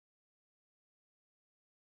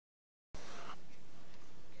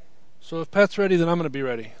So if Pat's ready, then I'm going to be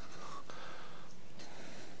ready.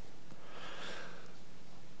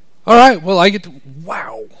 All right, well, I get to...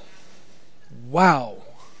 Wow.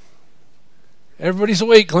 Everybody's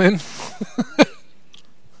awake, Glenn.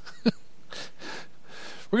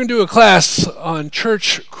 We're going to do a class on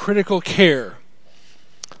church critical care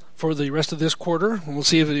for the rest of this quarter, and we'll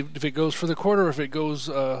see if it goes for the quarter or if it goes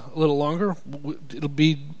a little longer. It'll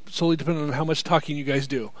be solely dependent on how much talking you guys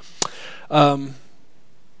do.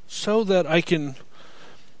 So that I can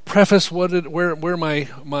preface where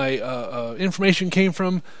my information came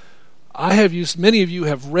from. I have used, many of you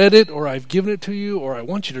have read it, or I've given it to you, or I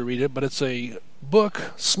want you to read it, but it's a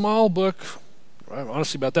book, small book,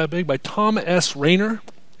 honestly about that big, by Tom S. Rainer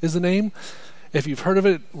is the name. If you've heard of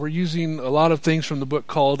it, we're using a lot of things from the book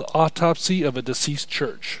called Autopsy of a Deceased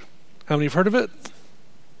Church. How many have heard of it?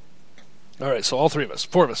 All right, so all four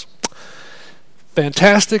of us.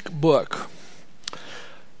 Fantastic book.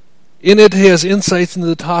 In it, he has insights into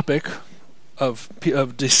the topic of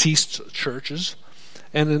deceased churches,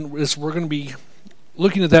 and then we're going to be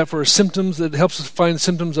looking at that for symptoms that helps us find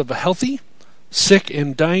symptoms of a healthy, sick,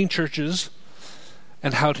 and dying churches,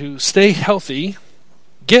 and how to stay healthy,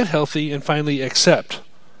 get healthy, and finally accept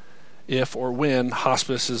if or when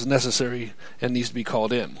hospice is necessary and needs to be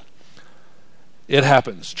called in. It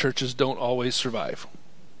happens. Churches don't always survive.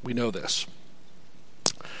 We know this.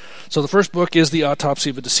 So the first book is The Autopsy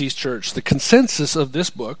of a Deceased Church. The consensus of this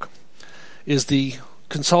book is the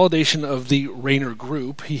consolidation of the Rainer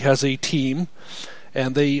Group. He has a team,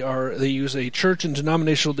 and they use a church and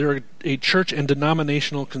denominational. They're a church and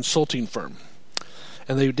denominational consulting firm,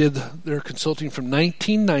 and they did their consulting from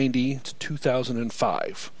 1990 to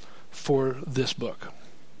 2005 for this book.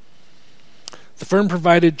 The firm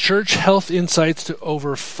provided church health insights to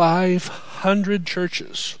over 500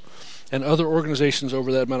 churches and other organizations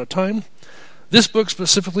over that amount of time. This book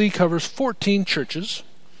specifically covers 14 churches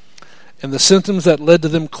and the symptoms that led to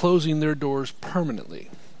them closing their doors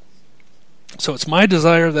permanently. So it's my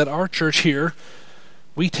desire that our church here,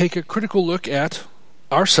 we take a critical look at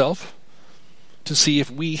ourselves to see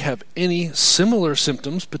if we have any similar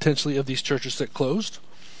symptoms potentially of these churches that closed.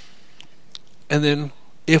 And then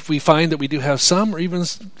if we find that we do have some or even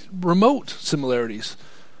remote similarities,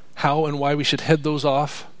 how and why we should head those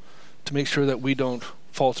off to make sure that we don't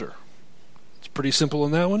falter. It's pretty simple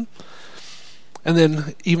in that one. And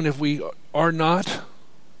then even if we are not,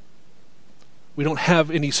 we don't have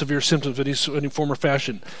any severe symptoms of any form or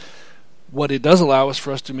fashion, what it does allow us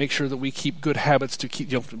for us to make sure that we keep good habits to keep,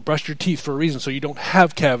 brush your teeth for a reason so you don't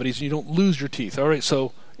have cavities and you don't lose your teeth. All right,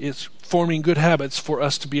 so it's forming good habits for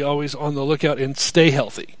us to be always on the lookout and stay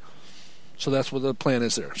healthy. So that's what the plan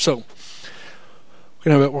is there. So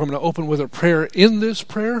we're going to open with a prayer. In this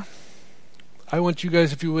prayer, I want you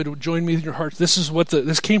guys, if you would, join me in your hearts. This is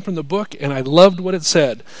this came from the book, and I loved what it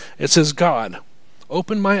said. It says, God,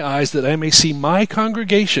 open my eyes that I may see my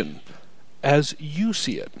congregation as you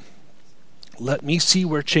see it. Let me see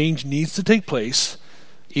where change needs to take place,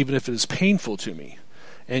 even if it is painful to me.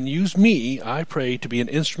 And use me, I pray, to be an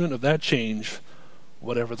instrument of that change,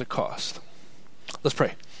 whatever the cost. Let's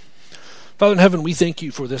pray. Father in heaven, we thank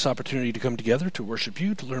you for this opportunity to come together, to worship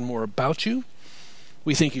you, to learn more about you.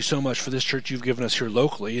 We thank you so much for this church you've given us here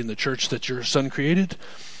locally, and the church that your Son created.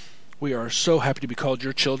 We are so happy to be called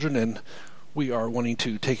your children, and we are wanting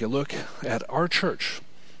to take a look at our church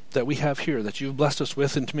that we have here, that you've blessed us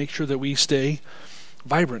with, and to make sure that we stay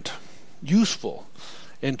vibrant, useful,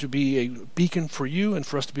 and to be a beacon for you and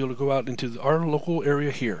for us to be able to go out into our local area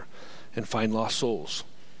here and find lost souls.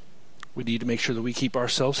 We need to make sure that we keep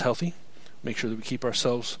ourselves healthy, make sure that we keep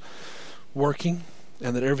ourselves working,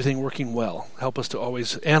 and that everything working well. Help us to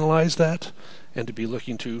always analyze that and to be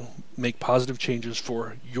looking to make positive changes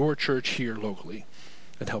for your church here locally.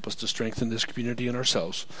 And help us to strengthen this community and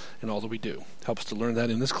ourselves in all that we do. Help us to learn that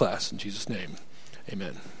in this class. In Jesus' name,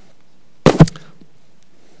 amen.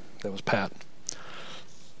 That was Pat.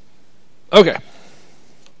 Okay.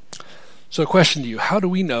 So a question to you. How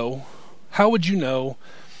would you know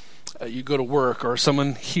you go to work or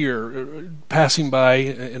someone here passing by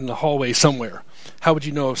in the hallway somewhere? How would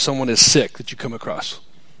you know if someone is sick that you come across?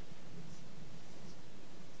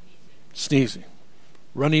 Sneezing.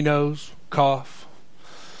 Runny nose, cough.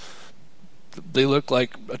 They look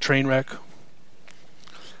like a train wreck.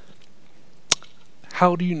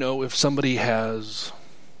 How do you know if somebody has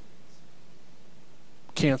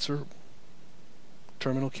cancer,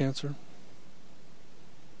 terminal cancer?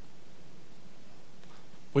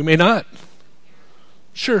 We may not.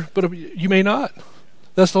 Sure, but you may not.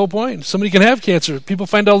 That's the whole point. Somebody can have cancer. People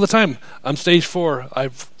find out all the time. I'm stage 4.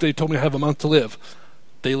 They told me I have a month to live.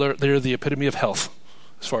 They're the epitome of health.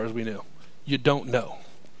 as far as we know. You don't know.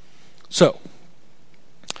 So,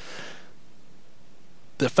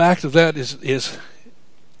 the fact of that is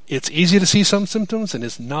it's easy to see some symptoms and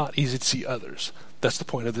it's not easy to see others. That's the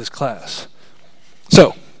point of this class.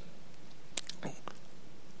 So,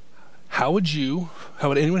 how would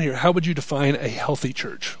anyone here, how would you define a healthy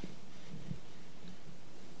church?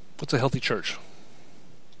 What's a healthy church?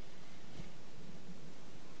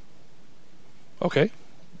 Okay.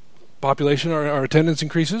 Population, our attendance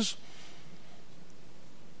increases.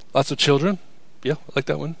 Lots of children. Yeah, I like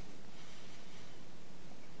that one.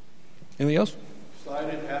 Anything else?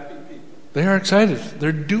 Excited, happy people. They are excited.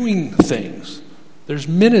 They're doing things. There's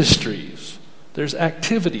ministries. There's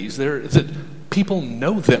activities. That people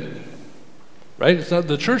know them. Right? It's not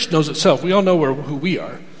the church knows itself. We all know who we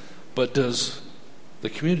are. But does the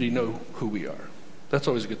community know who we are? That's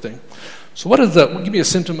always a good thing. So give me a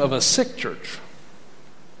symptom of a sick church.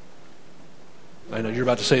 I know you're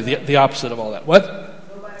about to say the opposite of all that. What?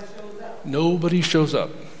 Nobody shows up. Nobody shows up.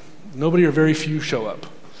 Nobody or very few show up.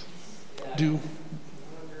 Yeah.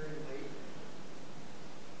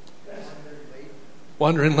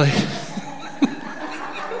 Wandering late.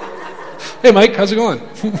 Hey, Mike, how's it going?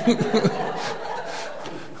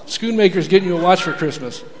 Schoonmaker's getting you a watch for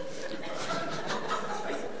Christmas.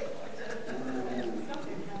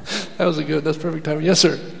 That was that's perfect timing. Yes,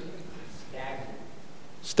 sir.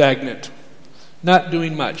 Stagnant. Not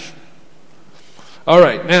doing much. All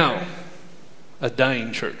right, now, a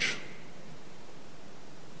dying church.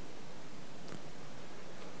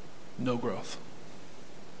 No growth.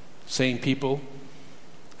 Same people.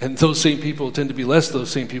 And those same people tend to be less those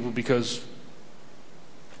same people because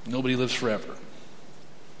nobody lives forever.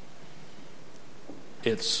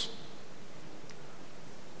 There's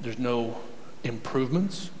no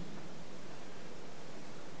improvements.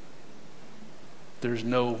 There's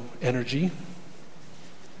no energy.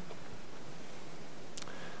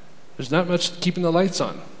 There's not much keeping the lights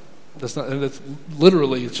on. That's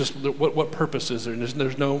literally, it's just what purpose is there?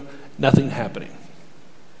 There's nothing happening.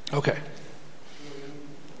 Okay.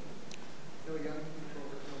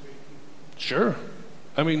 Sure.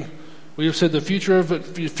 I mean, we have said the future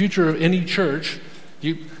of any church,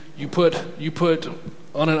 you put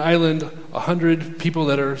on an island 100 people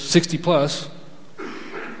that are 60 plus.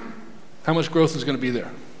 How much growth is going to be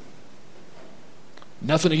there?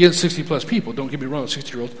 Nothing against 60 plus people. Don't get me wrong,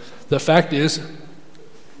 60-year-olds. The fact is,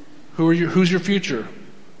 who's your future?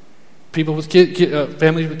 People with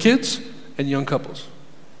families with kids and young couples.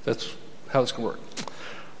 That's how it's going to work.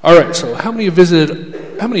 All right. So, how many have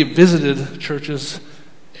visited churches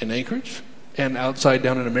in Anchorage and outside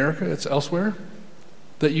down in America? It's elsewhere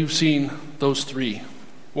that you've seen those three,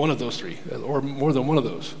 one of those three, or more than one of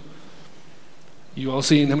those. You all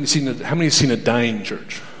seen? How many have seen a dying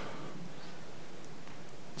church?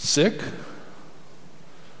 Sick?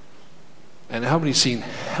 And how many seen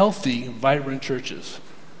healthy, vibrant churches?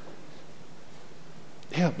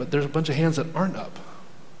 Yeah, but there's a bunch of hands that aren't up.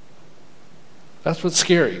 That's what's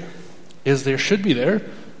scary, is there should be there.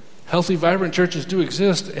 Healthy, vibrant churches do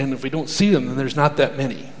exist, and if we don't see them, then there's not that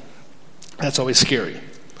many. That's always scary.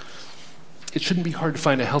 It shouldn't be hard to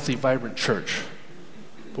find a healthy, vibrant church,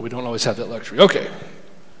 but we don't always have that luxury. Okay.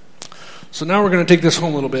 So now we're going to take this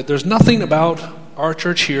home a little bit. There's nothing about our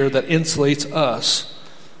church here that insulates us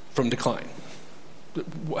from decline.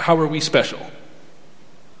 How are we special?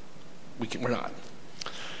 We're not.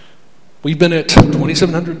 We've been at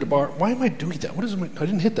 2700 DeBar. Why am I doing that? I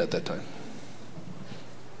didn't hit that time.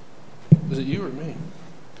 Was it you or me?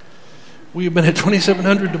 We have been at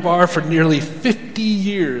 2700 DeBar for nearly 50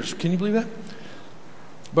 years. Can you believe that?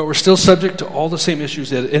 But we're still subject to all the same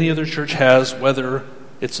issues that any other church has, whether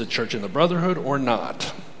it's a church in the Brotherhood or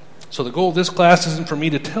not. So the goal of this class isn't for me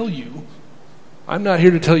to tell you. I'm not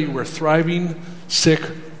here to tell you we're thriving, sick,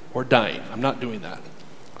 or dying. I'm not doing that.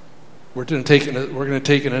 We're going to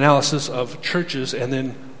take an analysis of churches and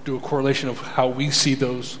then do a correlation of how we see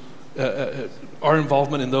those, our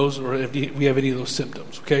involvement in those, or if we have any of those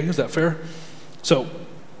symptoms. Okay, is that fair? So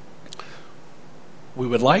we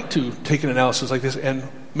would like to take an analysis like this and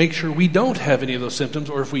make sure we don't have any of those symptoms,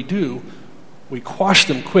 or if we do, we quash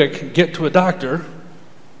them quick, get to a doctor,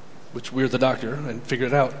 which we're the doctor, and figure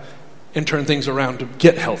it out, and turn things around to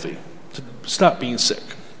get healthy, to stop being sick.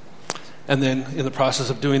 And then in the process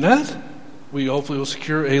of doing that, we hopefully will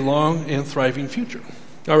secure a long and thriving future.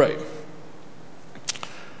 All right.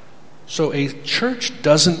 So a church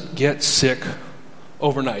doesn't get sick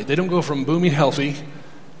overnight. They don't go from booming healthy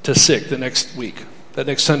to sick the next week. That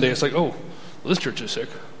next Sunday, it's like, oh, well, this church is sick.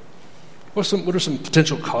 What are some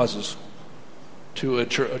potential causes to a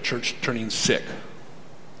church turning sick?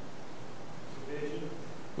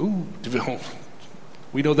 Ooh,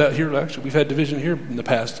 we know that here, actually. We've had division here in the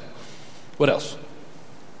past. What else?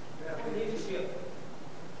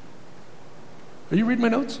 Are you reading my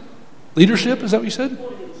notes? Leadership, is that what you said?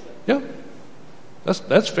 Yeah.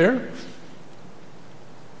 That's fair.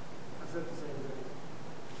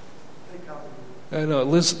 I know,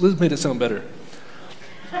 Liz made it sound better.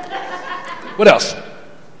 What else?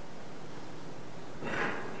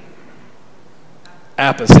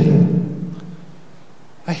 Apathy.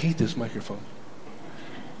 I hate this microphone.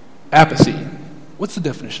 Apathy. What's the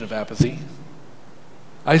definition of apathy?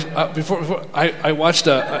 I watched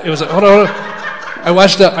I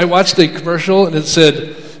watched a commercial and it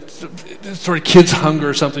said sort of kids hunger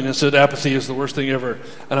or something, and it said apathy is the worst thing ever.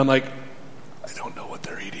 And I'm like, I don't know what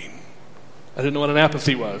they're eating. I didn't know what an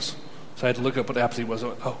apathy was. So I had to look up what apathy was. I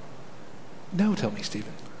went, oh, no, tell me,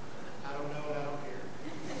 Stephen. I don't know and I don't care.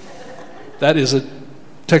 That is a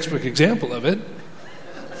textbook example of it.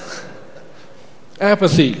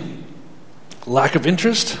 Apathy, lack of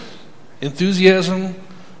interest, enthusiasm,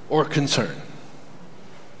 or concern.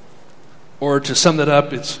 Or to sum that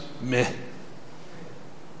up, it's meh.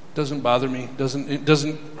 Doesn't bother me. It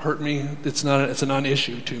doesn't hurt me. It's a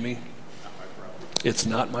non-issue to me. It's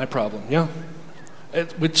not my problem. Yeah.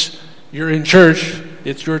 Which you're in church.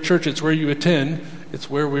 It's your church. It's where you attend. It's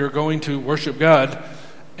where we are going to worship God,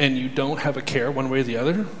 and you don't have a care one way or the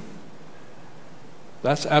other.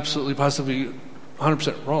 That's absolutely, possibly,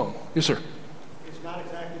 100% wrong. Yes, sir. It's not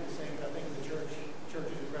exactly the same, but I think the churches in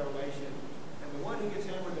Revelation, and the one who gets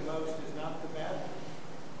hammered the most is not the bad one.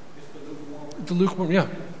 It's the lukewarm. The lukewarm, yeah.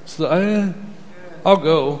 So I'll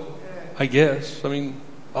go, I guess. I mean,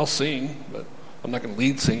 I'll sing, but I'm not going to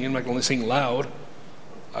lead singing. I'm not going to sing loud.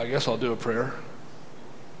 I guess I'll do a prayer.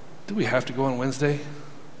 Do we have to go on Wednesday?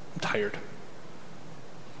 I'm tired.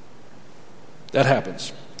 That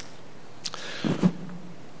happens.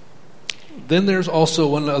 Then there's also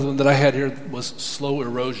one other one that I had here was slow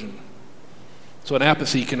erosion. So an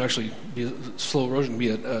apathy can actually be, slow erosion can be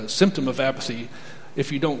a symptom of apathy.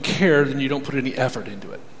 If you don't care, then you don't put any effort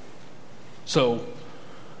into it. So,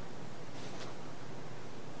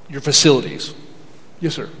 your facilities.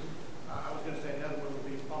 Yes, sir. I was going to say another one would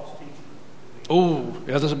be false teaching. Oh,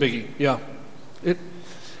 yeah, that's a biggie. Yeah,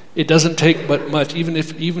 it doesn't take but much. Even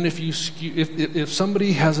if you skew, if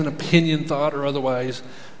somebody has an opinion, thought, or otherwise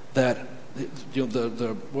that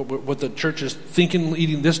what the church is thinking,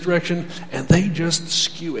 leading this direction, and they just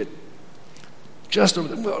skew it.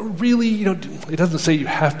 Really, it doesn't say you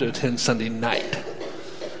have to attend Sunday night.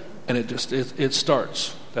 And it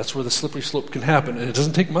starts. That's where the slippery slope can happen, and it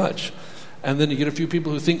doesn't take much. And then you get a few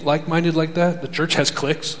people who think like-minded like that. The church has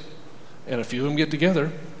cliques, and a few of them get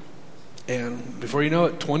together. And before you know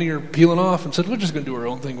it, 20 are peeling off and said, we're just going to do our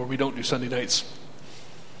own thing where we don't do Sunday nights.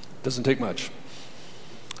 Doesn't take much.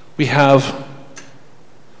 We have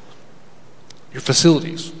your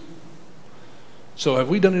facilities. So have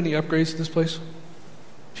we done any upgrades to this place?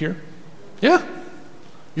 Here? Yeah.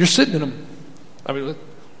 You're sitting in them. I mean,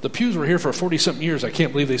 the pews were here for 40-something years. I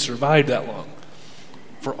can't believe they survived that long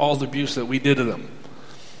for all the abuse that we did to them.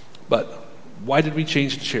 But why did we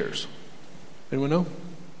change the chairs? Anyone know?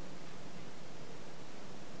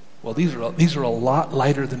 Well, these are a lot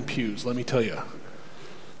lighter than pews, let me tell you.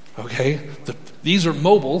 Okay? These are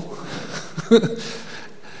mobile.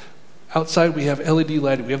 Outside we have LED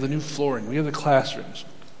lighting. We have the new flooring. We have the classrooms.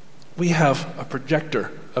 We have a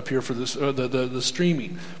projector up here for this, the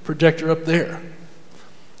streaming. Projector up there.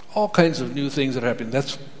 All kinds of new things that are happening.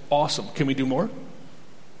 That's awesome. Can we do more?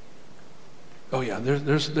 Oh yeah,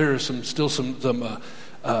 there is still some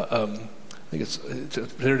I think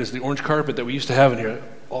there it is, the orange carpet that we used to have in here.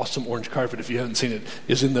 Awesome orange carpet, if you haven't seen it,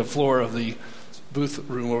 is in the floor of the booth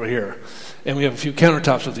room over here. And we have a few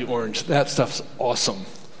countertops with the orange. That stuff's awesome.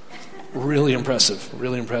 Really impressive,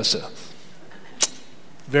 really impressive.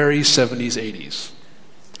 Very 70s, 80s.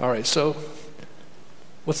 All right, so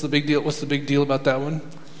what's the big deal? What's the big deal about that one?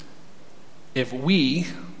 If we,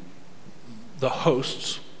 the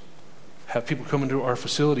hosts, have people come into our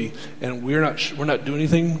facility and we're not doing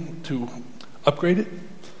anything to upgrade it,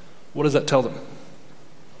 what does that tell them?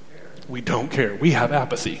 We don't care. We have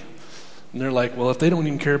apathy. And they're like, well, if they don't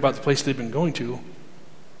even care about the place they've been going to,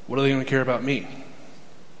 what are they going to care about me?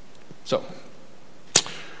 So,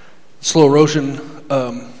 slow erosion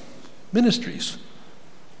ministries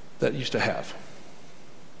that used to have.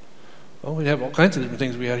 Well, we have all kinds of different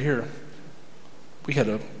things we had here. We had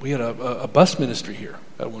a bus ministry here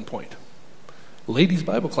at one point. Ladies'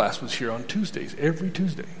 Bible class was here on Tuesdays, every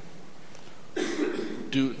Tuesday.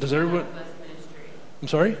 Does everyone? I'm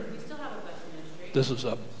sorry? We still have a bus ministry. This is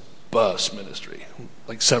a bus ministry,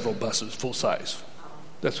 like several buses, full size.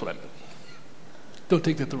 That's what I meant. Don't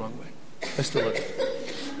take that the wrong way. I still love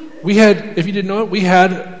it. We had, if you didn't know it, we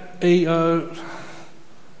had a,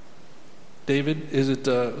 David, is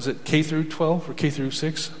it K through 12 or K through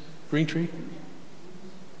 6, Green Tree?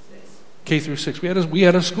 K through 6. We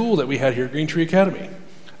had a school that we had here, Green Tree Academy,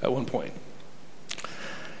 at one point.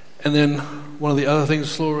 And then one of the other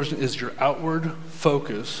things, slow erosion, is your outward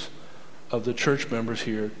focus of the church members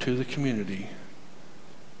here to the community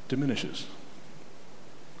diminishes.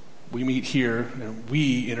 We meet here and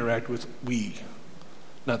we interact with we,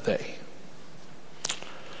 not they.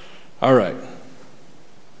 All right.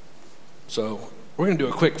 So we're going to do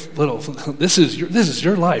a quick little, this is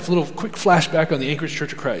your life, a little quick flashback on the Anchorage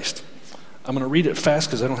Church of Christ. I'm going to read it fast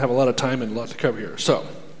because I don't have a lot of time and a lot to cover here. So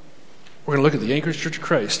we're going to look at the Anchorage Church of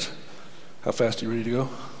Christ. How fast are you ready to go?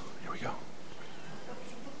 Here we go.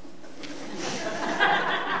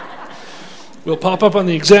 We'll pop up on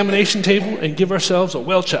the examination table and give ourselves a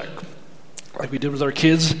well check, like we did with our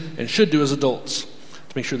kids and should do as adults,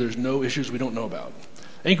 to make sure there's no issues we don't know about.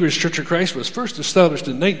 Anchorage Church of Christ was first established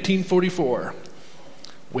in 1944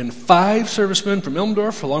 when 5 servicemen from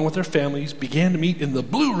Elmdorf, along with their families, began to meet in the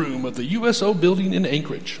Blue Room of the USO building in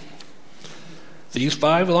Anchorage. These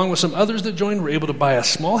 5, along with some others that joined, were able to buy a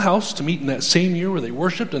small house to meet in that same year where they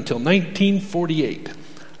worshiped until 1948,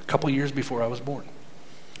 a couple years before I was born.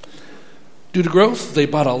 Due to growth, they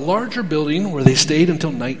bought a larger building where they stayed until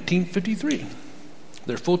 1953.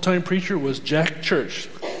 Their full-time preacher was Jack Church.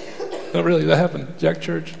 Not really, that happened. Jack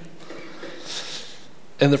Church.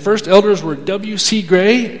 And the first elders were W.C.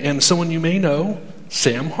 Gray and someone you may know,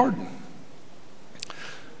 Sam Harden.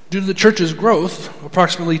 Due to the church's growth,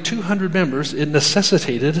 approximately 200 members, it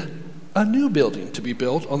necessitated a new building to be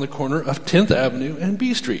built on the corner of 10th Avenue and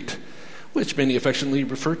B Street, which many affectionately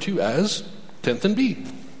refer to as 10th and B.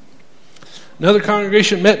 Another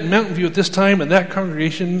congregation met in Mountain View at this time, and that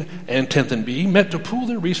congregation and 10th and B met to pool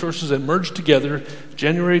their resources and merge together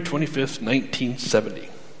January 25th, 1970.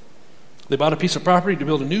 They bought a piece of property to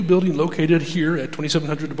build a new building located here at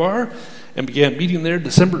 2700 DeBar and began meeting there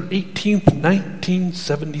December 18th,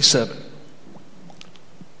 1977.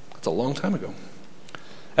 That's a long time ago.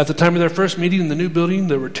 At the time of their first meeting in the new building,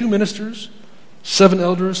 there were 2 ministers, 7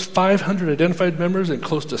 elders, 500 identified members, and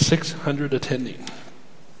close to 600 attending.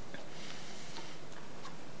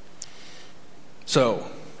 So,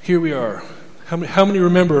 here we are. How many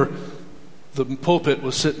remember the pulpit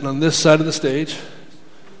was sitting on this side of the stage?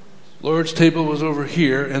 Lord's table was over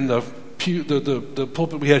here, and the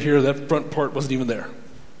pulpit we had here, that front part wasn't even there.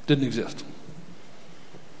 Didn't exist.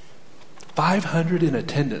 500 in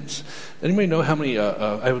attendance. Anybody know how many,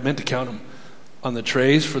 I meant to count them, on the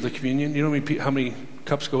trays for the communion? You know how many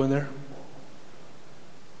cups go in there?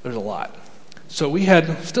 There's a lot. So we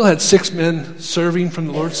still had 6 men serving from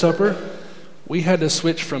the Lord's Supper. We had to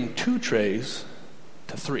switch from 2 trays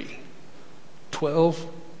to 3. 12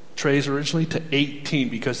 trays originally to 18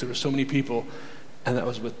 because there were so many people, and that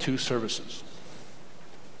was with 2 services.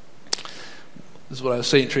 This is what I was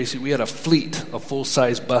saying, Tracy. We had a fleet of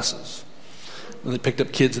full-size buses when they picked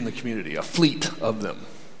up kids in the community, a fleet of them.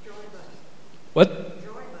 Joy bus. What?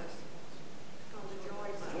 Joy bus.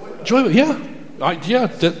 Joy bus. Joy,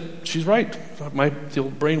 she's right. The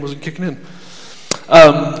old brain wasn't kicking in.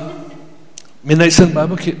 Midnight Sun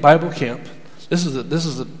Bible Camp. This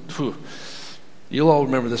is you'll all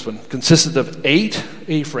remember this one. Consisted of 8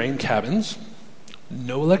 A-frame cabins,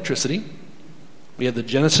 no electricity. We had the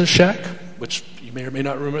Genesis Shack, which you may or may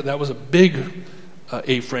not remember. That was a big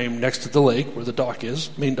A-frame next to the lake where the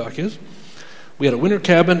main dock is. We had a winter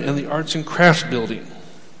cabin and the arts and crafts building.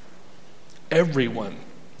 Everyone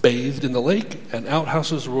bathed in the lake, and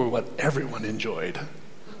outhouses were what everyone enjoyed.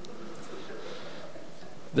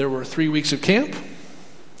 There were 3 weeks of camp,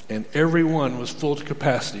 and every one was full to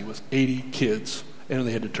capacity with 80 kids, and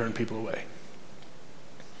they had to turn people away.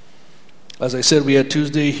 As I said, we had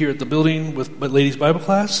Tuesday here at the building with ladies' Bible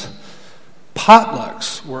class.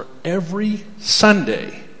 Potlucks were every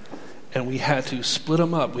Sunday, and we had to split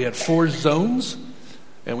them up. We had 4 zones,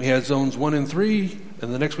 and we had zones 1 and 3,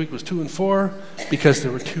 and the next week was 2 and 4, because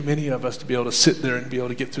there were too many of us to be able to sit there and be able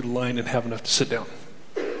to get through the line and have enough to sit down.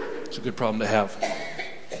 It's a good problem to have.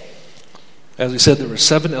 As we said, there were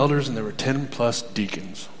 7 elders and there were 10 plus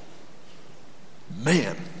deacons.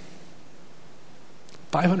 Man,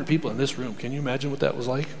 500 people in this room. Can you imagine what that was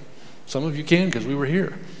like? Some of you can, because we were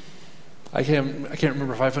here. I can't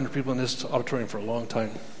remember 500 people in this auditorium for a long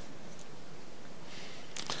time.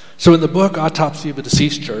 So in the book, Autopsy of a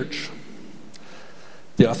Deceased Church,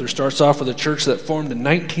 the author starts off with a church that formed in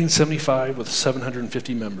 1975 with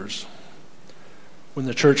 750 members. When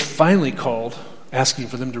the church finally called asking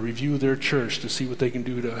for them to review their church to see what they can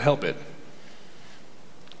do to help it,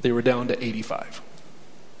 they were down to 85.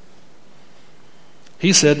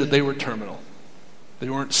 He said that they were terminal. They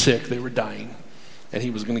weren't sick, they were dying, and he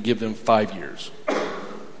was going to give them 5 years.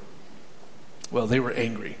 Well, they were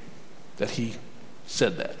angry that he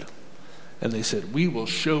said that. And they said, "We will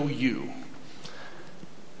show you."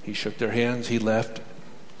 He shook their hands, he left.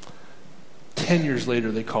 10 years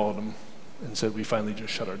later, they called him and said, "We finally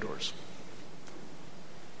just shut our doors."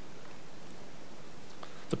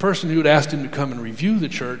 The person who had asked him to come and review the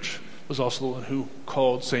church was also the one who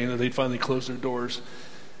called saying that they'd finally closed their doors.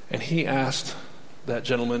 And he asked that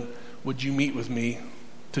gentleman, "Would you meet with me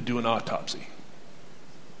to do an autopsy?"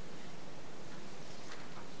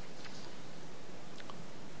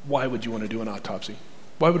 Why would you want to do an autopsy?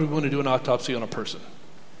 Why would we want to do an autopsy on a person?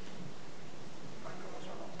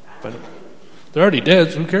 They're already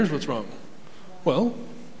dead, so who cares what's wrong? Well,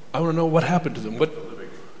 I want to know what happened to them. What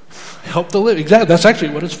help the living? Exactly. That's actually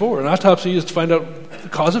what it's for. An autopsy is to find out the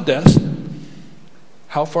cause of death,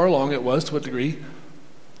 how far along it was, to what degree,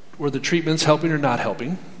 were the treatments helping or not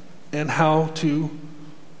helping, and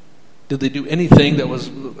did they do anything that was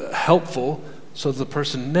helpful so that the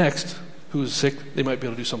person next who is sick, they might be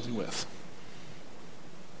able to do something with.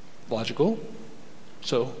 Logical.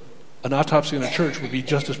 So an autopsy in a church would be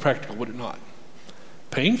just as practical, would it not?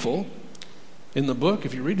 Painful. In the book,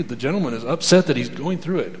 if you read it, the gentleman is upset that he's going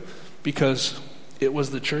through it because it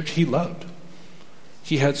was the church he loved.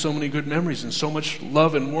 He had so many good memories and so much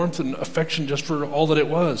love and warmth and affection just for all that it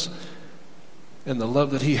was. And the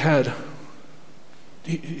love that he had,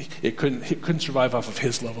 it couldn't survive off of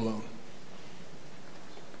his love alone.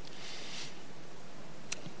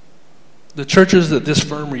 The churches that this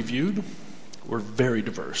firm reviewed were very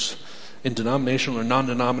diverse in denominational or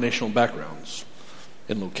non-denominational backgrounds,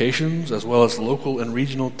 in locations, as well as local and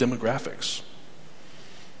regional demographics.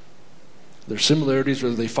 Their similarities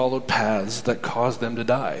were that they followed paths that caused them to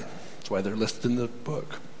die. That's why they're listed in the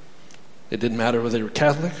book. It didn't matter whether they were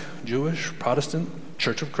Catholic, Jewish, Protestant,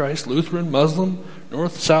 Church of Christ, Lutheran, Muslim,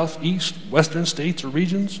 North, South, East, Western states or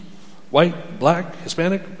regions, white, black,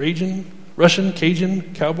 Hispanic, Russian,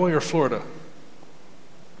 Cajun, cowboy, or Florida.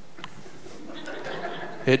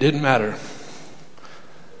 It didn't matter.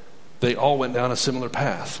 They all went down a similar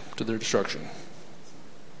path to their destruction.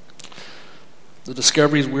 The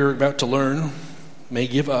discoveries we're about to learn may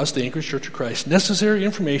give us, the Anchorage Church of Christ, necessary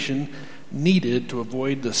information needed to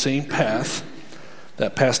avoid the same path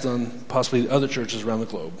that passed on possibly other churches around the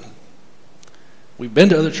globe. We've been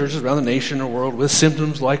to other churches around the nation or world with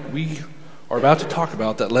symptoms like we are about to talk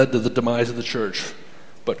about that led to the demise of the church,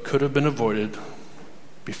 but could have been avoided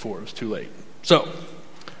before it was too late. So,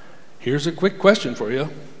 here's a quick question for you.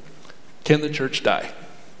 Can the church die?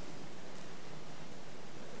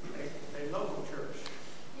 A local church.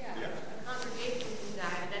 Yeah. A congregation can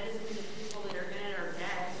die, but that doesn't mean the people that are in it are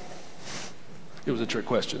dead. It was a trick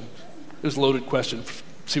question. It was a loaded question.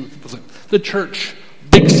 See what people think. The church,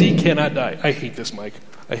 big C, cannot die. I hate this, Mike.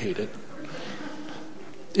 I hate it.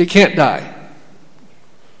 It can't die.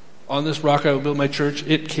 On this rock I will build my church.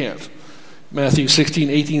 It can't. Matthew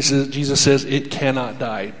 16:18 says, Jesus says it cannot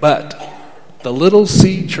die. But the little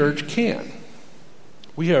C church can.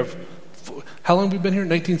 We have, how long have we been here?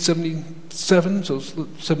 1977, so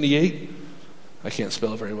 78? I can't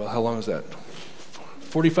spell it very well. How long is that?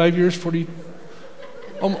 45 years?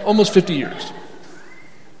 Almost 50 years.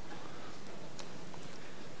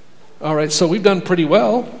 All right, so we've done pretty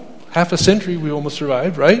well. Half a century we almost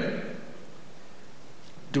survived, right?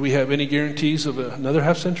 Do we have any guarantees of another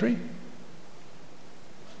half century?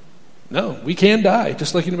 No, we can die,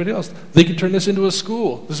 just like anybody else. They could turn this into a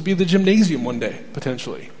school. This would be the gymnasium one day,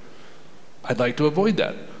 potentially. I'd like to avoid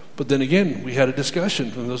that. But then again, we had a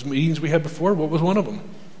discussion from those meetings we had before. What was one of them?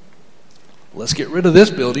 Let's get rid of this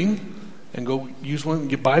building and go use one,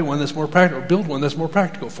 buy one that's more practical, or build one that's more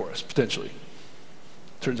practical for us, potentially.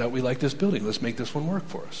 Turns out we like this building. Let's make this one work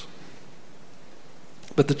for us.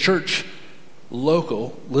 But the church,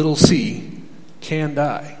 local, little c, can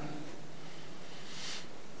die.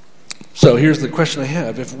 So here's the question I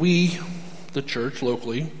have. If we, the church,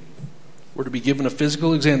 locally, were to be given a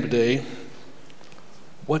physical exam today,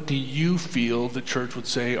 what do you feel the church would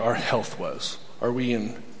say our health was? Are we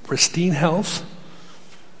in pristine health?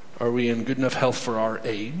 Are we in good enough health for our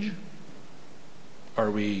age?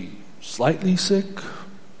 Are we slightly sick?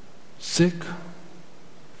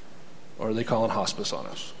 Or are they calling hospice on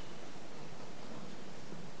us?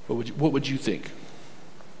 What would you think?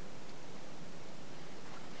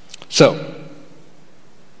 So,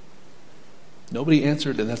 nobody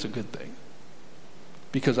answered, and that's a good thing.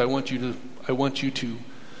 Because I want you to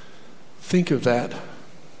Think of that.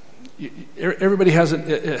 Everybody has on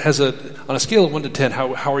a scale of 1 to 10,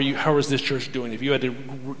 how is this church doing? If you had to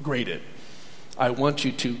grade it, I want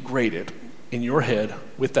you to grade it in your head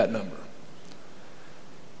with that number.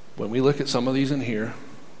 When we look at some of these in here,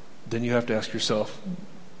 then you have to ask yourself,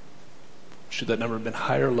 should that number have been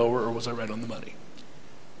higher, lower, or was I right on the money?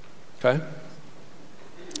 Okay?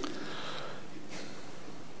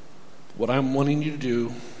 What I'm wanting you to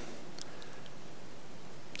do,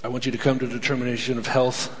 I want you to come to a determination of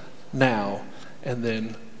health now and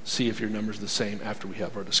then see if your number's the same after we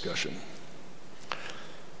have our discussion.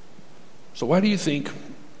 So why do you think,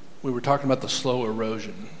 we were talking about the slow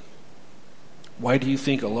erosion, why do you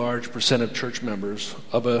think a large percent of church members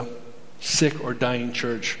of a sick or dying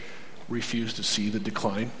church refuse to see the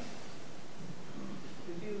decline?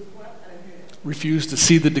 Refuse to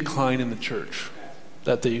see the decline in the church.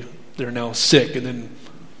 That they're now sick and then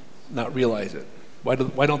not realize it. Why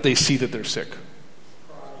don't they see that they're sick?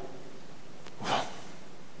 Well,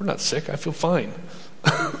 we're not sick. I feel fine.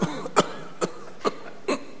 Well,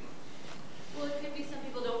 it could be some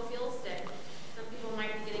people don't feel sick. Some people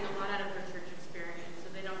might be getting a lot out of their church experience, so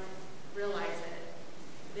they don't realize it.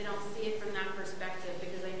 They don't see it from that perspective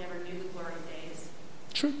because they never knew the glory days.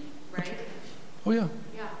 Sure. Right? Oh, yeah.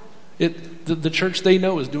 Yeah. The church they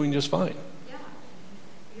know is doing just fine. Yeah.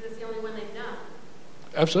 Because it's the only one they've known.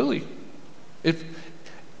 Absolutely. If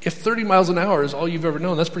 30 miles an hour is all you've ever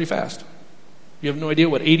known, that's pretty fast. You have no idea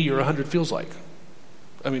what 80 or 100 feels like.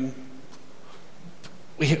 I mean,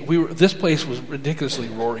 this place was ridiculously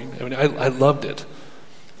roaring. I mean, I loved it.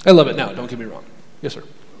 I love it now, don't get me wrong. Yes, sir.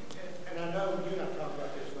 And I know you and I talked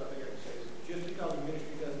about this, but I think I can say this. Just because a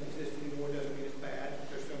ministry doesn't exist anymore doesn't mean it's bad.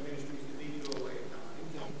 There's some ministries that need to go away at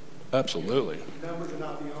times. Absolutely. Numbers are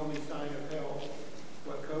not the only sign of health.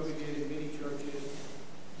 What COVID did in many churches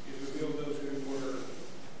is reveal those who were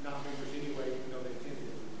not members anyway, even though they attended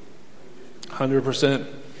it. 100%.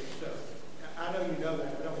 So, I know you know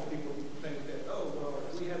that. I don't want people to think that, oh, well,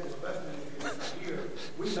 if we have this bus ministry that's not here,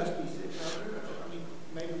 we must be sick. I mean,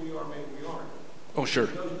 maybe we are, maybe we aren't. Oh, sure.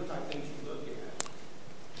 Those are the type of things you look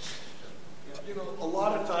at. You know, a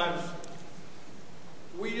lot of times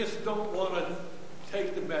we just don't want to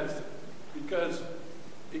take the medicine because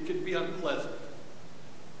it can be unpleasant.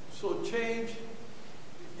 So change,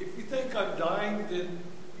 if you think I'm dying, then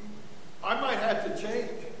I might have to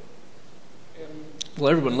change. And Well,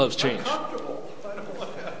 everyone loves change. I'm comfortable. I don't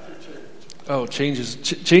want to have to change. Oh, change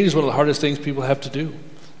is one of the hardest things people have to do.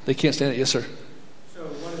 They can't stand it. Yes, sir. So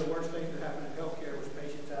one of the worst things that happened in healthcare was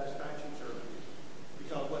patient satisfaction surveys.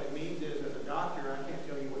 Because what it means is, as a doctor, I can't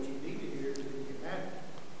tell you what you need to hear because you get mad.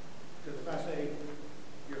 Because if I say,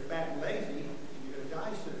 you're fat and lazy, and you're going to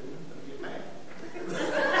die soon, I'm going to get mad.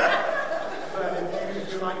 But if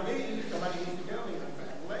you're like me, somebody needs to tell me I'm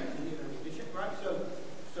fat and lazy, you know, you shit, right?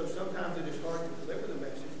 So sometimes it is hard to deliver the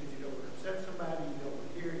message because you don't want to upset somebody, you don't want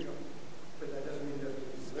to hear, but that doesn't mean it doesn't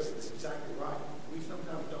need to be delivered. It's exactly right. We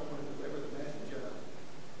sometimes don't want to deliver the message of,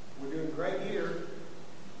 we're doing great here,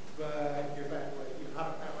 but you're fat and lazy. You know,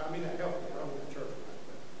 I mean that healthcare, I don't mean that church,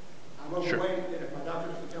 but I'm overweight, and if my doctor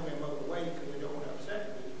has to tell me I'm overweight because they don't want to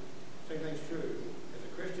upset me, same thing's true. As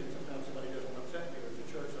a Christian, sometimes somebody doesn't want to upset me, or as a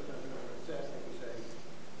church, sometimes they're not upset, and we say,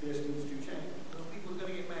 this needs to change. Well, people are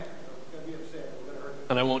going to get mad. They're going to be upset. We're going to hurt them.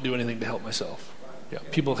 And I won't do anything to help myself. Right.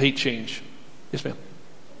 Yeah, people hate change. Yes, ma'am.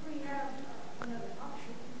 We have another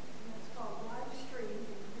option, and it's called live stream.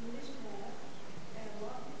 We used to have, and a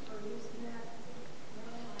lot of people are using that.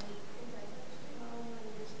 Well, I think I just know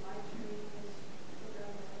when this live stream is put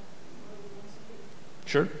on more than once a week.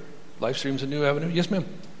 Sure. Live stream's a new avenue. Yes, ma'am.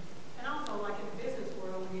 And also, like in the business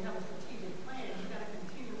world, when you have a strategic plan, you got to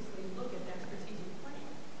continuously look at that strategic plan.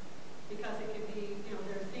 Because it could be, you know,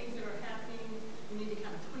 there are things that are happening, you need to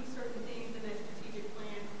kind of tweak certain things in that strategic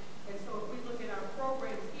plan. And so if we look at our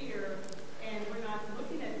programs here, and we're not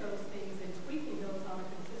looking at those things and tweaking those on a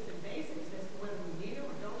consistent basis as to whether we need them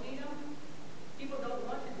or don't need them, people don't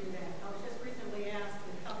want to do that. I was just recently asked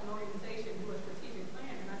to help an organization do a strategic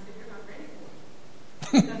plan, and I said, you're not ready for it.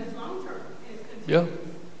 Because it's long-term, and it's continuous.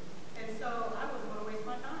 Yeah. And so I wasn't going to waste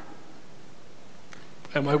my time.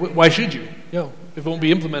 And why should you? Yeah, if it won't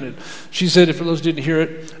be implemented. She said, if for those who didn't hear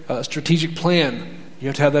it, a strategic plan, you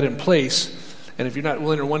have to have that in place. And if you're not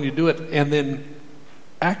willing or wanting to do it and then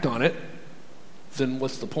act on it, then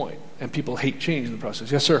what's the point? And people hate change in the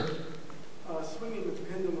process. Yes, sir. Swinging the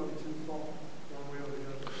pendulum too far, one way or the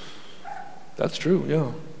other. That's true,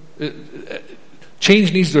 yeah.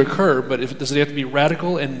 Change needs to occur, but does it have to be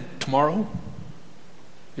radical and tomorrow?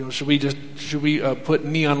 You know, should we put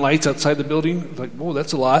neon lights outside the building? Like, whoa,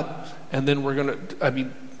 that's a lot. And then we're going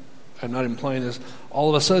to, I'm not implying this. All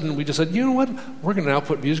of a sudden, we just said, you know what? We're going to now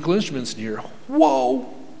put musical instruments in here.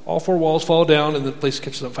 Whoa! All four walls fall down and the place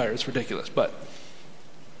catches on fire. It's ridiculous. But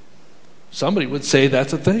somebody would say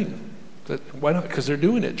that's a thing. Why not? Because they're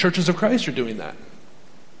doing it. Churches of Christ are doing that.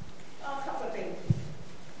 A couple of things.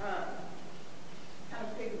 Kind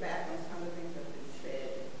of piggyback on some of the things that have been said.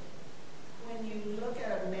 When you look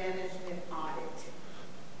at a management audit,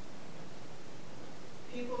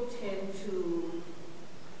 people tend to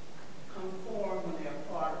conform when they're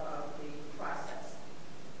part of the process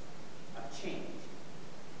of change.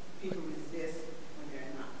 People resist when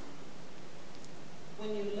they're not.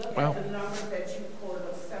 When you look Wow. at the numbers that you quoted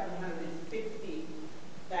of 750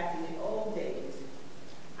 back in the old days,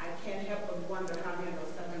 I can't help but wonder how many of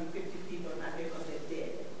those 750 people are not there because they're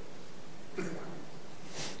dead.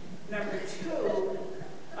 Number two,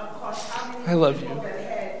 of course, how many I love people you. that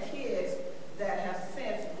had kids that have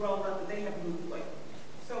since grown up and they have moved away.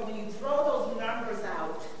 So when you throw those numbers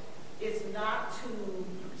out, it's not to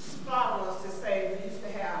startle us to say we used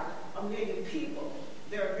to have 1 million people.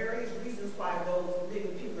 There are various reasons why those 1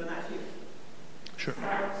 million people are not here. Sure.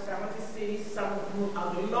 Some of the cities, some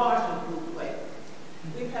of the larger moved away.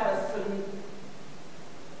 We've had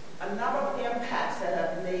a number of impacts that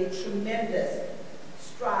have made tremendous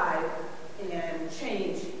stride and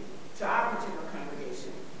change to our particular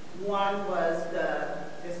congregation. One was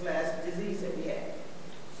this last disease that we had.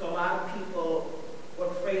 So a lot of people were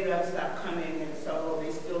afraid of stop coming, and so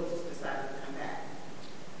they still just decided to come back.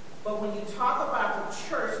 But when you talk about the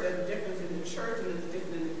church, there's a difference in the church and there's a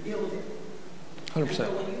difference in the building. 100%.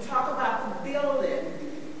 So when you talk about the building,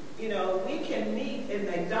 you know, we can meet in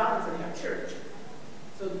McDonald's and have church.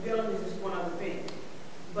 So the building is just one other thing.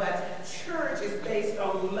 But church is based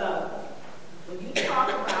on love. When you talk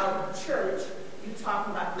about church, you talk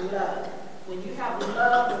about love. When you have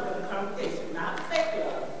love within the congregation, not fake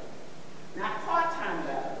love, not part-time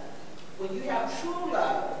love. When you have true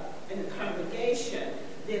love in the congregation,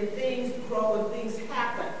 then things grow and things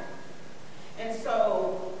happen. And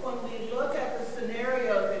so when we look at the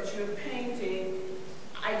scenario that you're painting,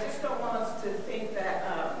 I just don't want us to think that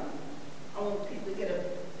I want people to get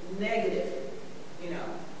a negative, you know.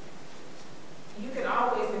 You can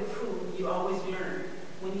always improve, you always learn.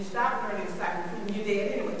 When you stop learning, stop improving, you're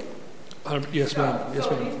dead anyway. Yes, ma'am. Yes,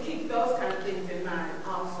 So ma'am. you keep those kind of things in mind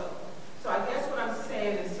also. So I guess what I'm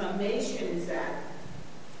saying in summation is that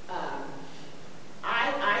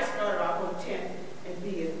I started off on 10 and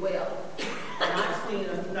B as well. And I've seen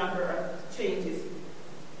a number of changes.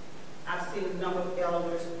 I've seen a number of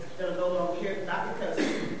elders that are no longer here, not because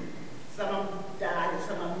some of them died and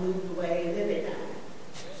some of them moved away and then they died.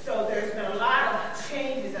 So there's been a lot of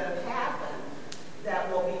changes that have happened that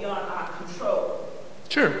were beyond our control.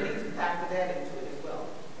 Sure. We need to factor that into it as well.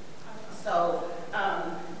 So,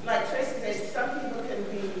 like Tracy said, some people can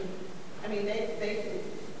be, I mean, they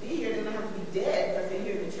can be here, they don't have to be dead because they're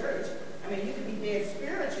here in the church. I mean, you can be dead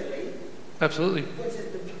spiritually. Absolutely. Which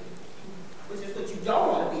is what you don't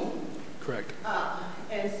want to be. Correct.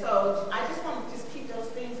 And so I just want to just keep those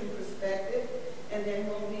things in perspective. And then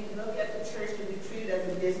when we look at the church, do we treat it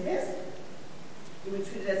as a business? Do we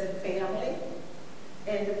treat it as a family?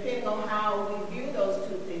 And depending on how we view those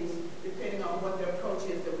two things, depending on what the approach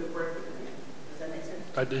is that we're working with. Does that make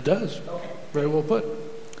sense? It does. Okay. Very well put.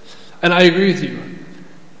 And I agree with you.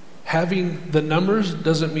 Having the numbers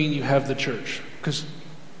doesn't mean you have the church. Because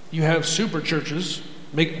you have super churches,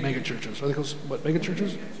 mega churches. Are they called what? Mega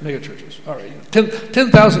churches? Mega churches. All right.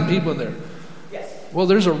 10,000 people in there. Yes. Well,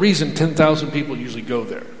 there's a reason 10,000 people usually go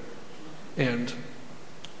there. And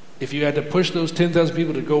if you had to push those 10,000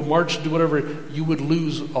 people to go march, do whatever, you would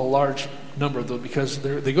lose a large number of them because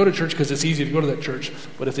they go to church because it's easy to go to that church.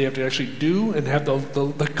 But if they have to actually do and have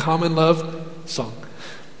the common love song,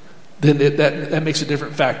 then that makes a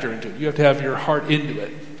different factor into it. You have to have your heart into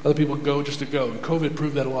it. Other people go just to go. And COVID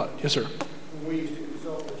proved that a lot. Yes, sir. When we used to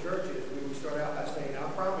consult with churches, we would start out by saying, I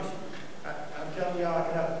promise you, I'm telling y'all I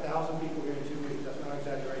can have 1,000 people here in 2 weeks. That's not an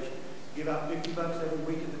exaggeration. Give out $50 every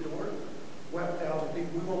week at the door. We'll have 1,000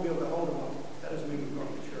 people. We won't be able to hold them all. That doesn't mean we've grown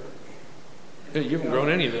the church. Yeah, you haven't grown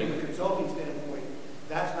anything. From a consulting standpoint,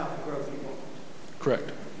 that's not the growth you want. Correct.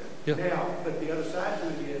 Yeah. Now, but the other side to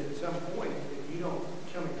it is, at some point, if you don't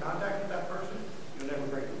come in contact with that person, you'll never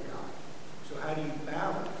break with God. So how do you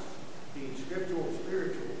balance being scriptural and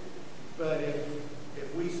spiritual? But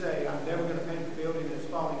if we say, I'm never going to paint the building that's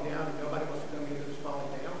falling down and nobody wants to come in because it's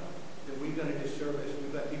falling down, then we've done a disservice.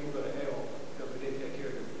 We've let people go to hell because we didn't take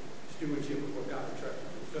care of the stewardship of what God entrusted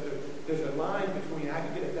us. So there's a line between I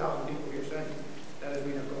can get 1,000 people here Sunday. That doesn't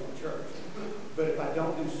mean I'm going to church. But if I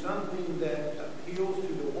don't do something that appeals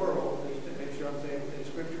to the world, at least to make sure I'm saying within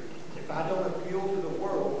Scripture,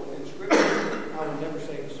 never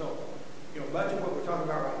save a soul. You know, much of what we're talking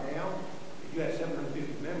about right now, if you have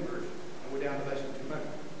 750 members, and we're down to less than 200.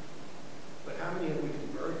 But how many have we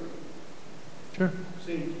converted? Sure.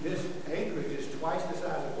 See, this acreage is twice the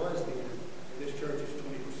size it was then, and this church is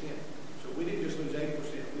 20%. So we didn't just lose 80%,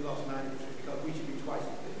 we lost 90% because we should be twice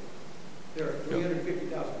as big. There are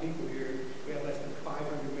 350,000 people here. We have less than 500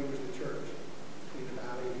 members of the church between the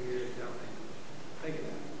valley here and South Hampton. Think of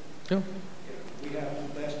that. Yeah. You know, we have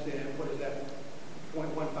less than, what is that,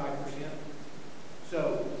 0.15%?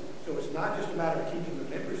 So it's not just a matter of keeping the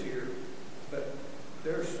members here, but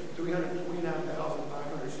there's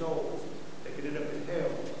 329,500 souls that could end up in hell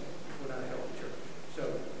if we're not a healthy church.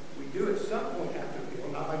 So we do at some point have to appeal,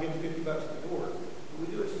 not by getting $50 at the door, but we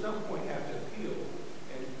do at some point have to appeal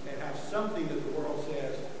and have something that the world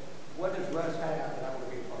says, what does Russ have that I want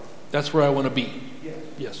to be a part of? That's where I want to be. Yes.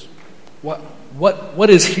 Yes. What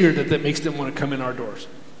is here that makes them want to come in our doors?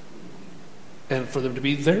 And for them to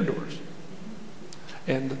be their doors.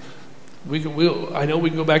 And I know we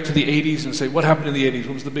can go back to the 80s and say, what happened in the 80s?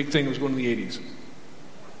 What was the big thing that was going on in the 80s?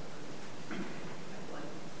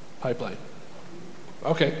 Pipeline.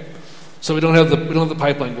 Okay. So we don't have the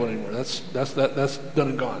pipeline going anywhere. That's done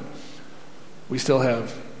and gone. We still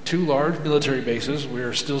have 2 large military bases.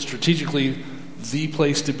 We're still strategically the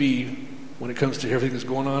place to be when it comes to everything that's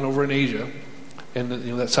going on over in Asia and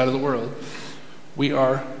that side of the world. We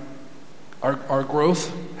are our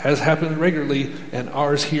growth has happened regularly, and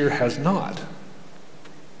ours here has not.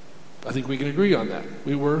 I think we can agree on that.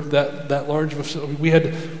 We were that large of a facility. We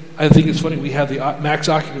had, I think it's funny, we had the max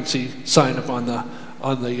occupancy sign up on the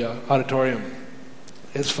auditorium.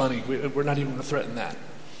 It's funny. We're not even going to threaten that.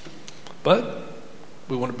 But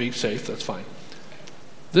we want to be safe. That's fine.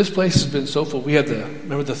 This place has been so full. We had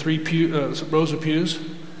remember the 3 rows of pews?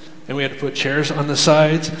 And we had to put chairs on the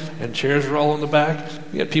sides, and chairs were all on the back.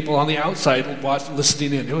 We had people on the outside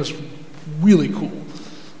listening in. It was really cool.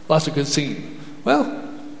 Lots of good singing. Well,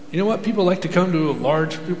 you know what? People like to come to a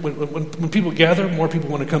large... When people gather, more people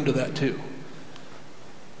want to come to that too.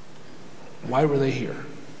 Why were they here?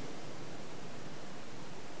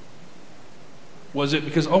 Was it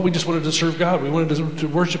because, we just wanted to serve God? We wanted to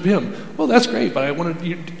worship Him. Well, that's great, but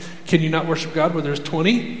can you not worship God when there's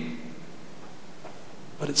 20?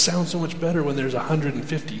 But it sounds so much better when there's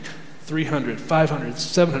 150, 300, 500,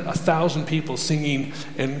 700, 1,000 people singing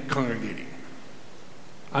and congregating.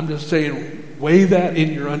 I'm just saying, weigh that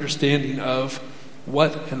in your understanding of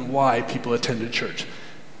what and why people attended church.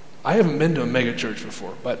 I haven't been to a mega church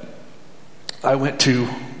before, but I went to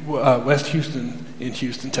West Houston in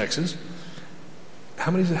Houston, Texas.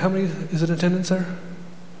 How many is in attendance there?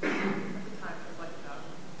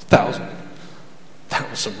 1,000. That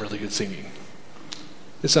was some really good singing.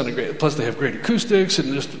 It sounded great. Plus, they have great acoustics,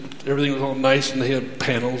 and just everything was all nice, and they had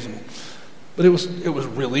panels, but it was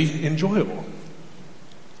really enjoyable.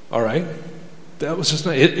 All right, that was just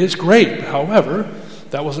nice. It's great. However,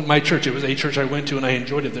 that wasn't my church. It was a church I went to, and I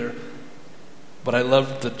enjoyed it there. But I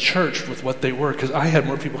loved the church with what they were, because I had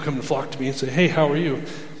more people come and flock to me and say, "Hey, how are you?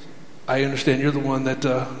 I understand you're the one that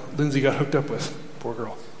Lindsay got hooked up with. Poor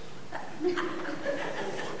girl."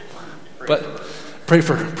 But pray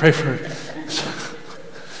for her.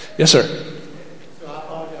 Yes, sir. So I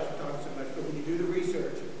apologize for talking so much, but when you do the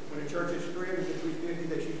research, when a church is 300 to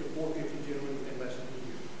 350, they shoot to 450 generally within less than a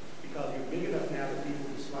year. Because you're big enough now that people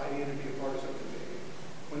can slide in and be a part of something big.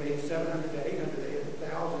 When they hit 700 to 800, they hit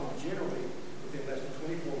 1,000 generally within less than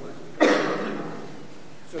 24 months.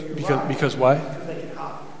 So you're right. Because why? Because they can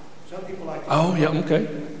hide. Some people like to... Oh, yeah, okay.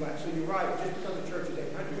 Right. So you're right. Just because a church is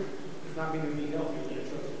 800 does not mean they're being healthier than a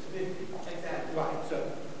church is 50. Exactly. Right.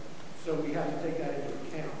 So we have to take that into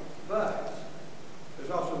account. But there's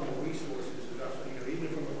also more resources. There's also, even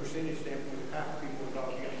from a percentage standpoint, half the people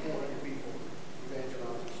involved, you got 400 people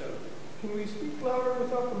evangelizing. So, can we speak louder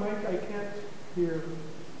without the mic? I can't hear.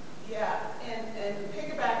 Yeah, and to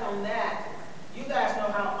piggyback on that, you guys know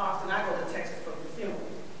how often I go to Texas for the funeral.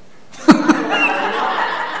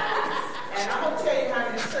 And I'm going to tell you how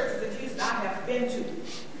many churches in Houston I have been to.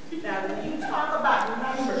 Now, when you talk about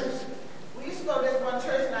numbers, we used to go to this one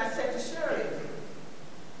church, and I said to Shirley,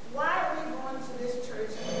 "Why are we going to this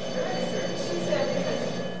church and this church?" She said, "Because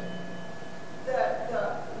the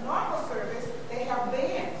normal service, they have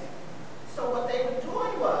bands. So what they were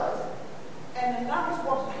doing was, and the numbers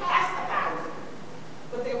were past 1,000,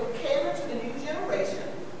 but they would cater to the new generation,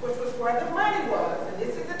 which was where the money was. And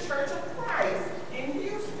this is the Church of Christ in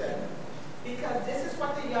Houston, because this is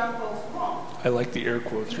what the young folks want." I like the air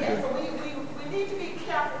quotes. Yeah, so we need to be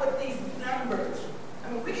careful with these numbers. I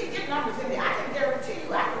mean, we can get numbers in there. I can guarantee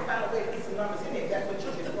you I can find a way to get some numbers in there if that's what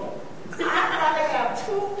you just want. I'd rather have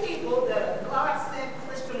 2 people that God sent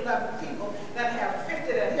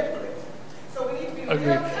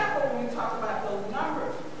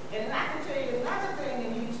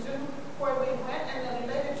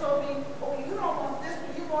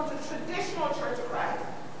the traditional Church of Christ,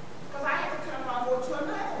 because I had to turn around and go to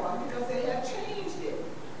another one because they had changed it.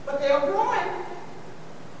 But they are growing.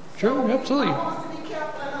 Sure, So absolutely. I want us to be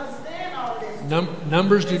careful and understand all of this.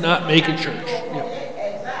 Numbers do not make a church. Yeah.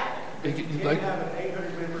 Exactly. You can have an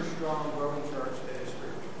 800 member strong growing church that is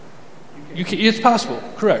spiritual. You can, it's possible,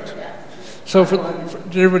 correct. So for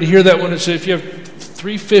did everybody hear that one? It's if you have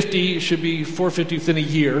 350, it should be 450 within a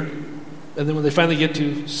year. And then when they finally get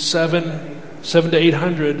to 7 to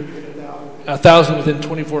 800, 1,000 within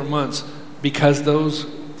 24 months, because those,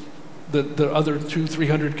 the other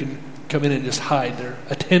 300 can come in and just hide. They're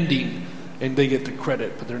attending and they get the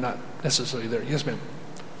credit, but they're not necessarily there. Yes, ma'am.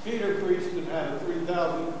 Peter preached and had a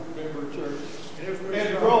 3,000 member church. And it was pretty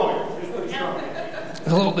And strong. growing. It was pretty strong.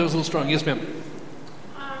 That was a little strong. Yes, ma'am.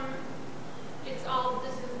 It's all,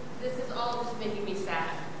 this is all just making me sad.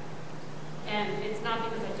 And it's not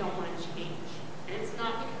because I don't want to change. And it's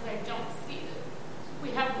not because I don't see that we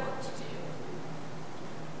have work to do.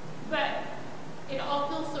 But it all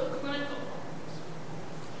feels so clinical.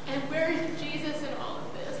 And where is Jesus in all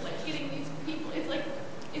of this? Like getting these people, it's like,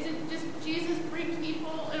 is it just Jesus bring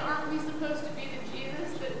people? And aren't we supposed to be the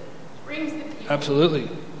Jesus that brings the people? Absolutely.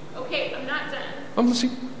 Okay, I'm not done. I'm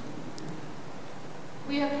listening.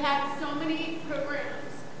 We have had so many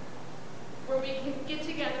programs where we can get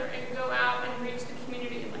together and go out and reach the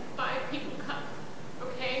community and like 5 people come,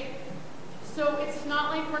 okay? So it's not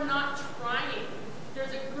like we're not trying.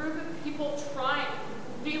 There's a group of people trying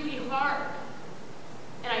really hard.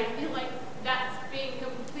 And I feel like that's being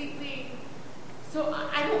completely, so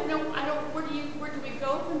I don't know, where do we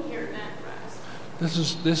go from here then, Russ?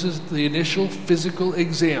 This is the initial physical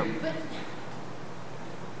exam. But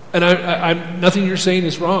And I'm nothing you're saying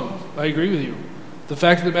is wrong. I agree with you. The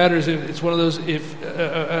fact of the matter is, it's one of those.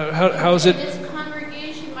 How is it? This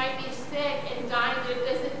congregation might be sick and dying. It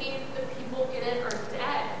doesn't mean that the people in it are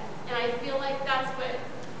dead. And I feel like that's what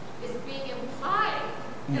is being implied.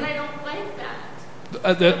 And I don't like that.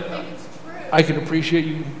 I don't think it's true. I can appreciate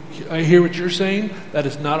you. I hear what you're saying. That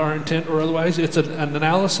is not our intent or otherwise. It's an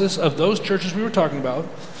analysis of those churches we were talking about.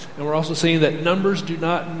 And we're also saying that numbers do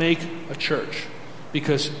not make a church,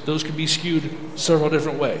 because those can be skewed several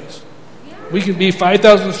different ways. We can be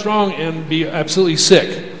 5,000 strong and be absolutely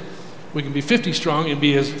sick. We can be 50 strong and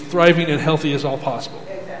be as thriving and healthy as all possible.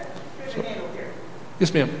 Exactly. Here's your hand over here.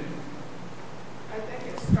 Yes, ma'am. I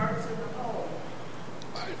think it starts in the home.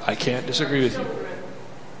 I can't disagree with you. Children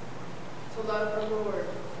to love the Lord.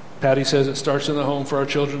 Patty says it starts in the home for our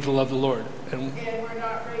children to love the Lord. And And we're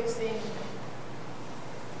not raising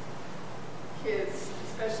kids,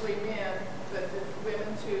 especially men, but the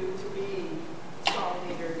women to be song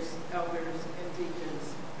leaders, elders, and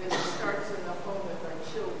deacons. Then it starts in the home with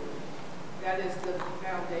our children. That is the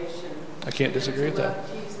foundation. I can't disagree with that.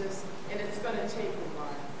 Love Jesus, and it's going to take a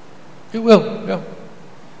while. It will, yeah.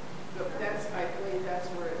 But I believe that's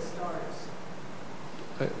where it starts.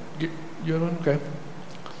 You have one? Okay.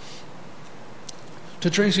 To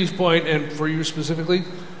Tracy's point, and for you specifically,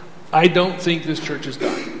 I don't think this church is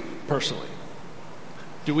done, personally.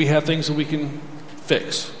 Do we have things that we can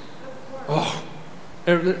fix? Oh,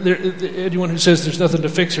 anyone who says there's nothing to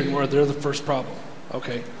fix anymore, they're the first problem.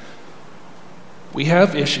 Okay. We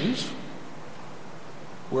have issues.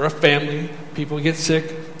 We're a family. People get sick.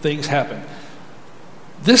 Things happen.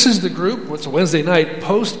 This is the group, it's a Wednesday night,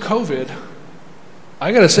 post-COVID.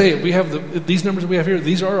 I got to say, we have these numbers we have here,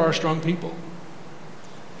 these are our strong people.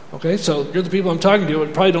 Okay, so you're the people I'm talking to. I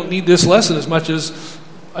probably don't need this lesson as much as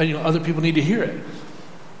other people need to hear it.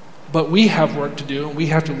 But we have work to do, and we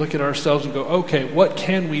have to look at ourselves and go, okay, what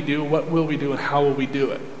can we do? What will we do? And how will we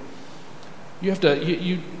do it? You have to.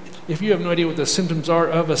 If you have no idea what the symptoms are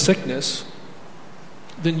of a sickness,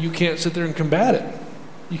 then you can't sit there and combat it.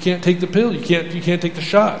 You can't take the pill. You can't take the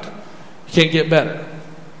shot. You can't get better.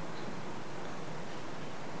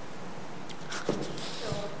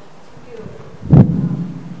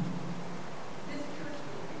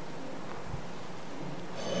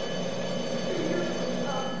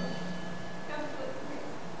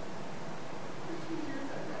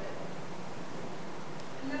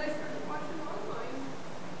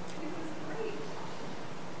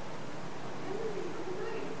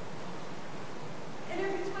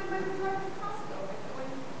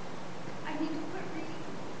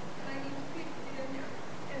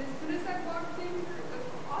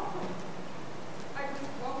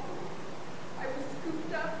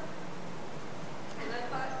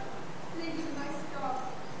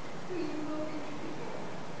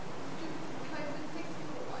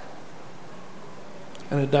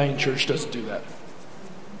 And a dying church doesn't do that.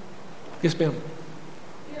 Yes, ma'am.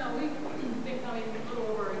 We've been coming a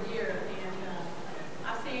little over a year, and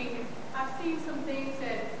I think seen some things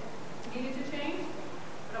that needed to change,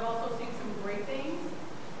 but I've also seen some great things.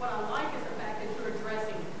 What I like is the fact that you're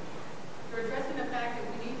addressing it. You're addressing the fact that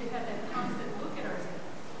we need to have that constant look at ourselves.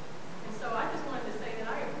 And so I just wanted to say that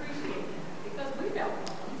I appreciate that because we dealt with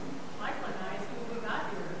them, Michael and I, as soon as we got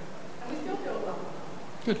here, and we still deal with them.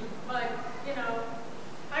 Good. But, you know,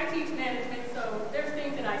 I teach management, so there's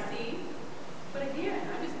things that I see. But again,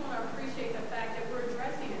 I just want to appreciate the fact that we're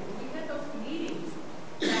addressing it. When we had those meetings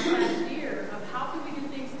that last year of how can we do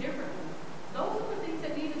things differently, those are the things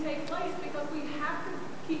that need to take place because we have to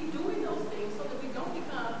keep doing those things so that we don't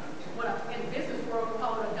become what in the business world we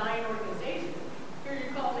call it a dying organization. Here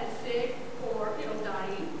you're calling it sick or, you know,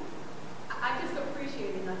 dying. I just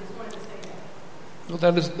appreciate it, and I just wanted to say that. Well,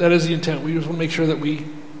 that is the intent. We just want to make sure that we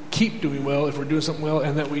keep doing well if we're doing something well,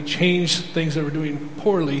 and that we change things that we're doing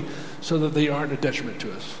poorly so that they aren't a detriment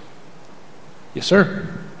to us. Yes, sir.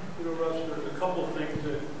 You know, Russ, there's a couple of things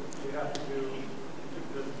that you have to do in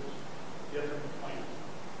business. You have to have a plan.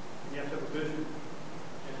 And you have to have a vision.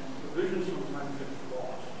 And the vision sometimes gets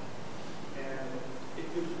lost. And it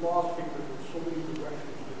gets lost because there's so many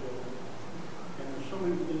directions to go in. And there's so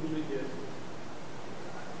many things that get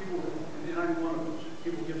people, and I'm one of those.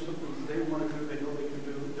 People get something they want to do, they know they can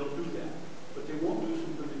do, they'll do that. But they won't do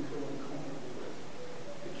something they feel uncomfortable with.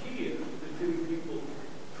 The key is that getting people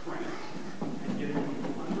trained and getting them to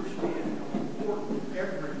understand how important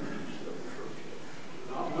every piece of the church is.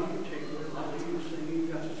 Not one particular, not leading, singing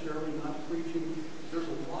necessarily, not preaching. There's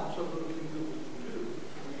lots of other things that we can do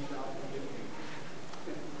to reach out and get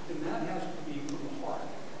people. And that has to be from the heart.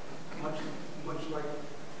 Much like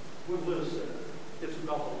what Liz said. It's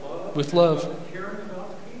about the love. With love. About caring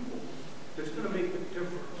about people. That's going to make the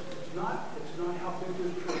difference. It's not how big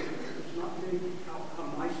this church is. It's not maybe how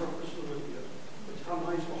nice our facility is. It's how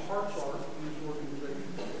nice the hearts are in this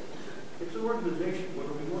organization. It's an organization,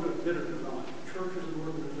 whether we want to admit it or not. The church is an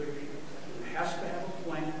organization. It has to have a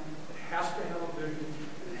plan. It has to have a vision.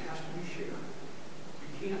 And it has to be shared. You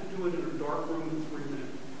can't do it in a dark room in 3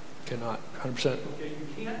 minutes. Cannot. 100%. Okay, you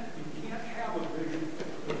can't have a vision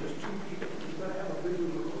with just two people. You've got to have a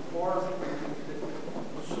vision with a large that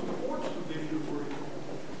supports the vision of where you're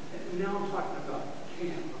going. And now I'm talking about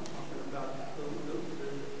camp. I'm talking about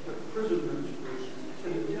the prison ministry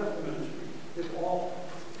and the deaf ministry. They've all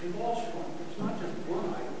shrunk. It's not just one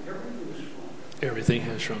item. Everything is shrunk. Everything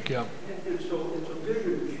has shrunk, yeah. And so it's a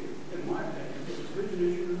vision issue, in my opinion. It's a vision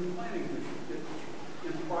issue and a planning issue.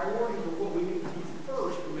 And priorities are what we need to do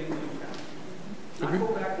first to make things happen. And I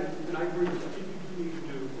go back and I agree with what you need to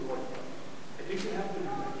do for what I think you have to do.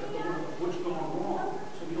 You have to look at what's gone wrong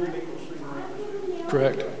so we don't make those things right.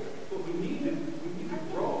 Correct. But we need to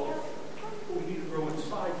grow, but we need to grow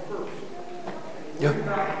inside first.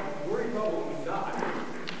 Worry about what we got,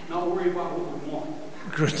 not worry about what we want.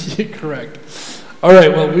 Correct. All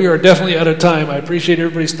right, well, we are definitely out of time. I appreciate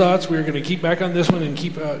everybody's thoughts. We're going to keep back on this one and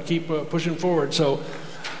keep pushing forward. So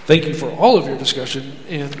thank you for all of your discussion,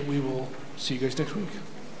 and we will see you guys next week.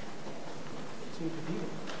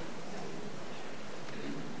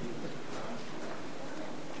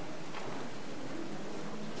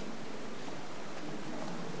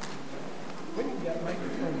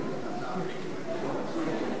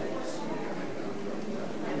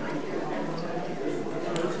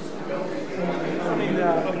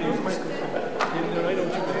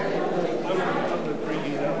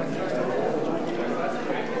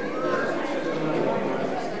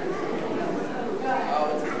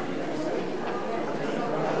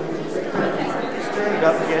 Stir it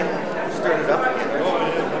up again. Stir it up.